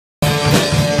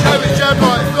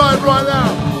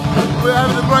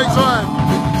great time.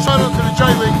 Shout out to the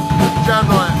Jaywick Jam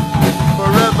Night.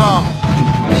 Forever.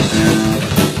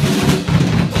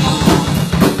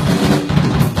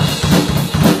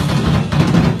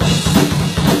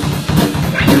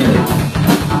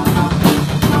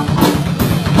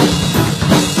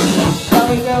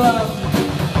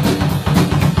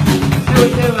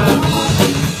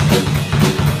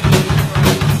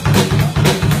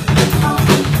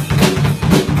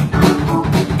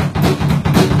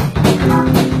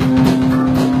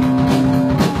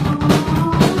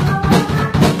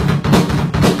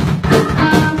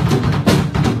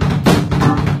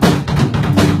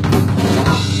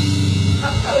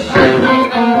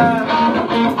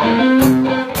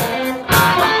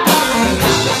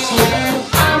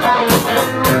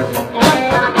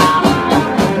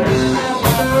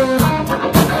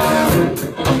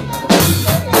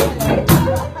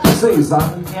 Sing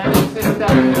something. Yeah, sit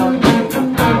down.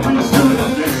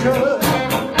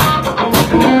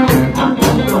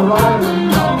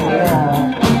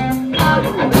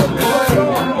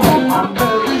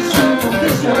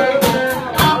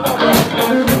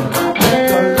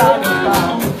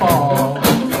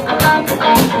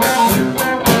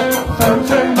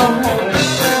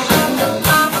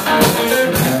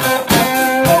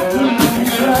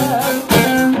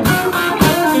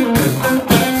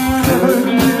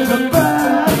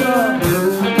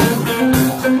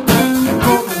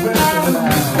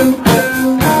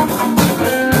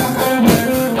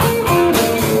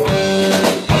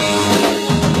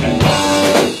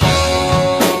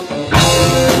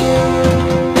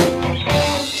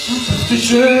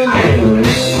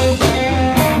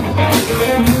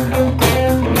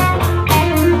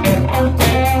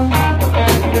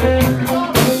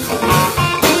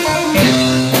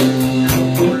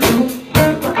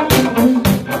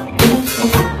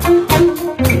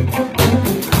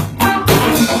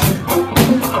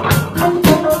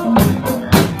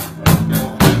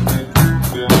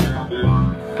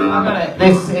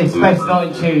 This is best not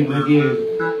in tune with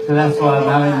you, so that's why I'm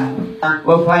having.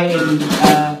 We'll play in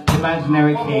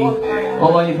imaginary key.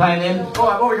 What are you playing in?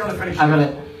 Alright, what are we going to finish? I got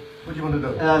it. What do you want to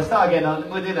do? Start again.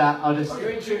 We'll do that. I'll just. Are you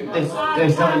in tune? This not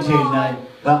in tune, no.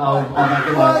 But I'll make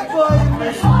it work.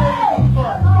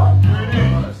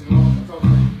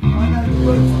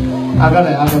 I got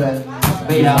it.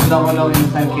 But yeah, I'm not in the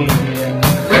same key as you.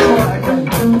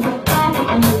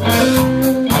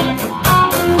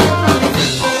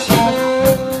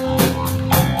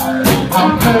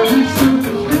 I'm very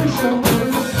superstitious,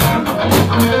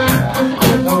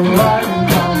 the writing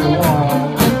on the wall.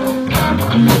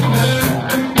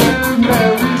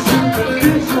 Very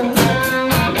superstitious,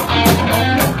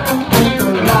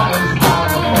 the writing's on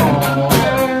the wall.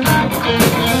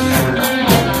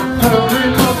 Hurry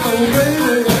up and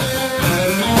wait,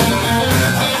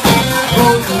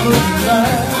 both are looking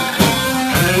like.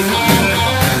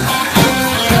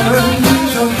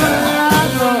 Everything's a bad.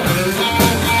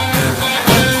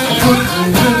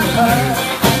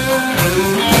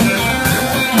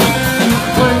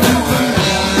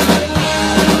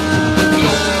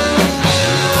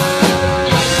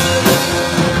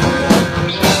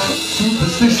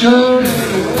 Superstition.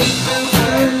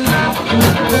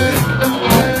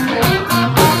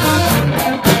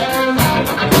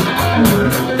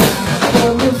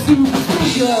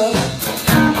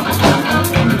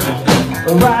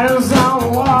 Writers on the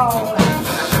wall.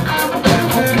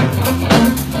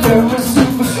 There were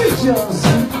superstitions.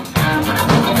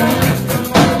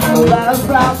 The light's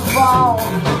about to fall.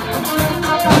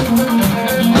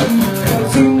 Can't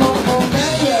see no more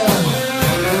man.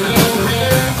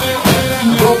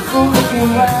 Broke the looking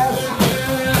glass.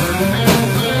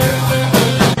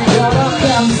 Got up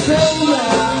and sang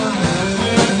down.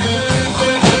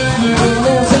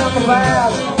 There's out the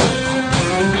bath.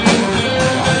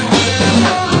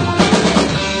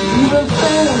 Even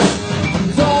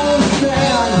things don't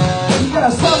stand. You got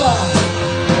a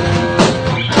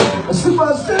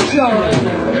superstition.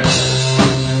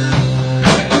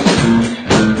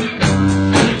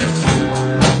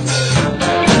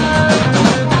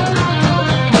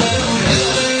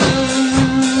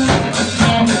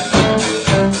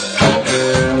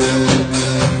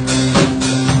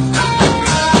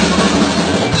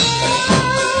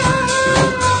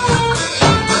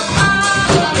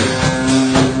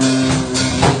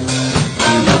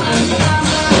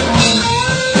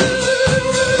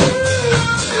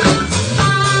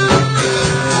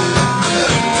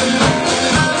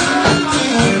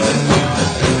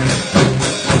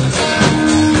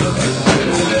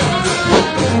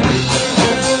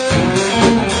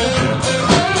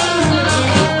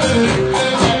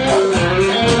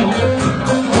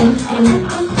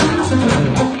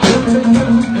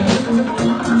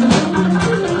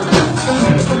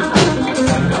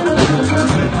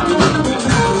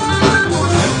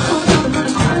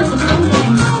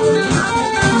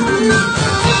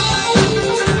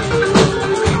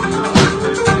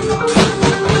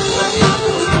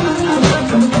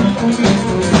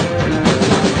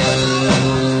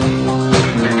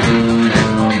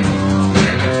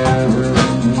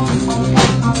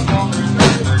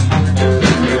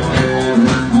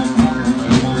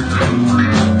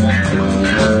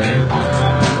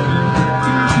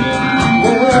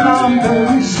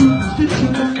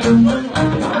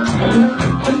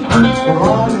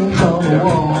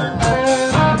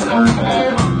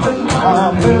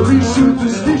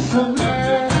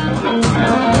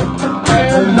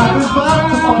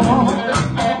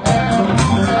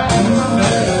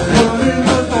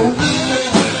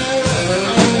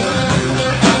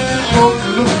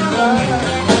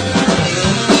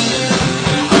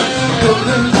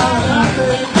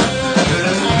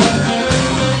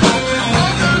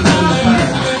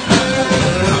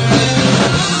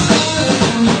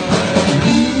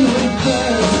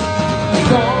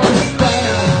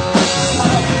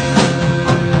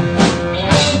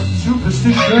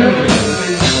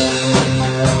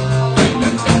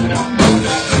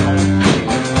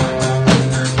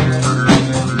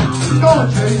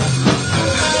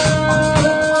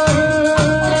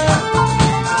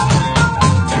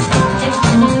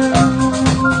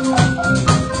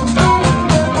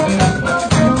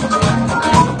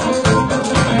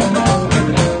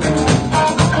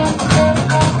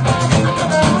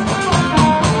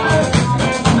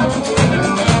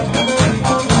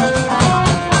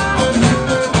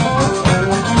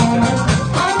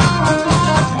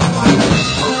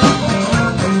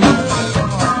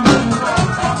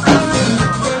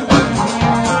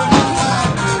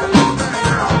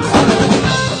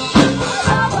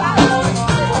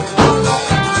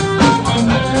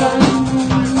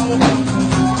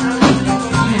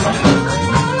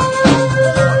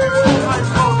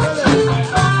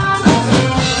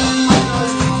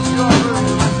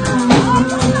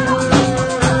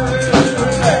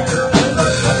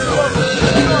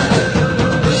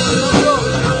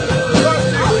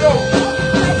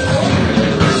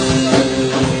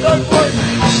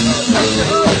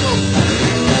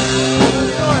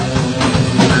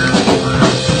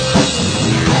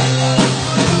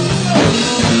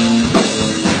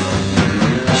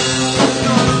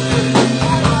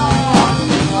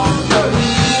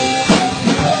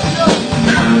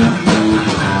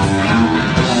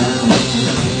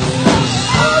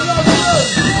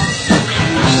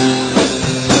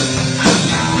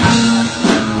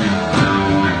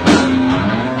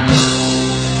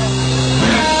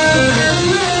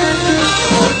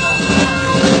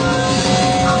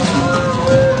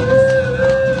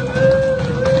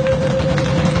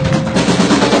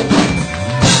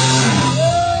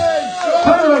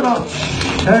 much.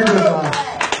 Very good, man.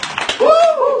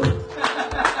 Woo!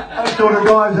 Thanks to all the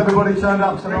guys, everybody turned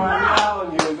up tonight.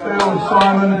 Phil and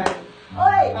Simon.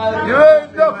 You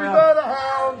ain't nothing but a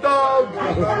hound dog.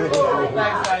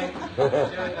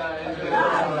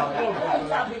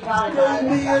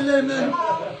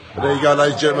 But there you go,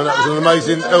 ladies and gentlemen. That was an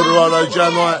amazing Eldorado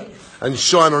jam night, and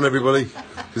shine on everybody,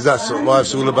 because that's what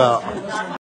life's all about.